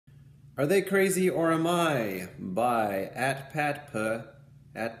Are they crazy or am I? By ATPATPA,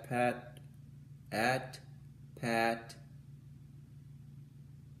 ATPAT, ATPAT,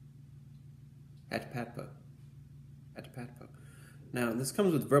 ATPATPA, ATPATPA. Now, this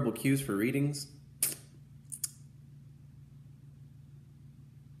comes with verbal cues for readings.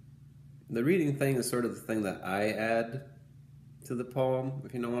 The reading thing is sort of the thing that I add to the poem,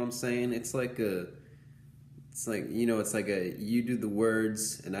 if you know what I'm saying. It's like you do the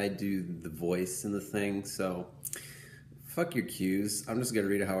words and I do the voice in the thing, so fuck your cues. I'm just gonna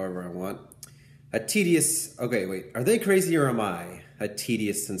read it however I want. Are they crazy or am I? A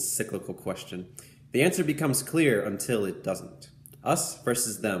tedious and cyclical question. The answer becomes clear until it doesn't. Us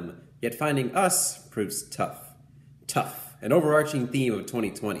versus them, yet finding us proves tough. Tough, an overarching theme of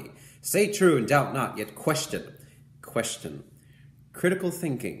 2020. Stay true and doubt not, yet question. Question. Critical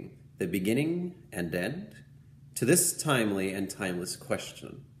thinking, the beginning and end? To this timely and timeless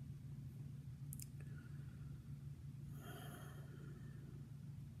question.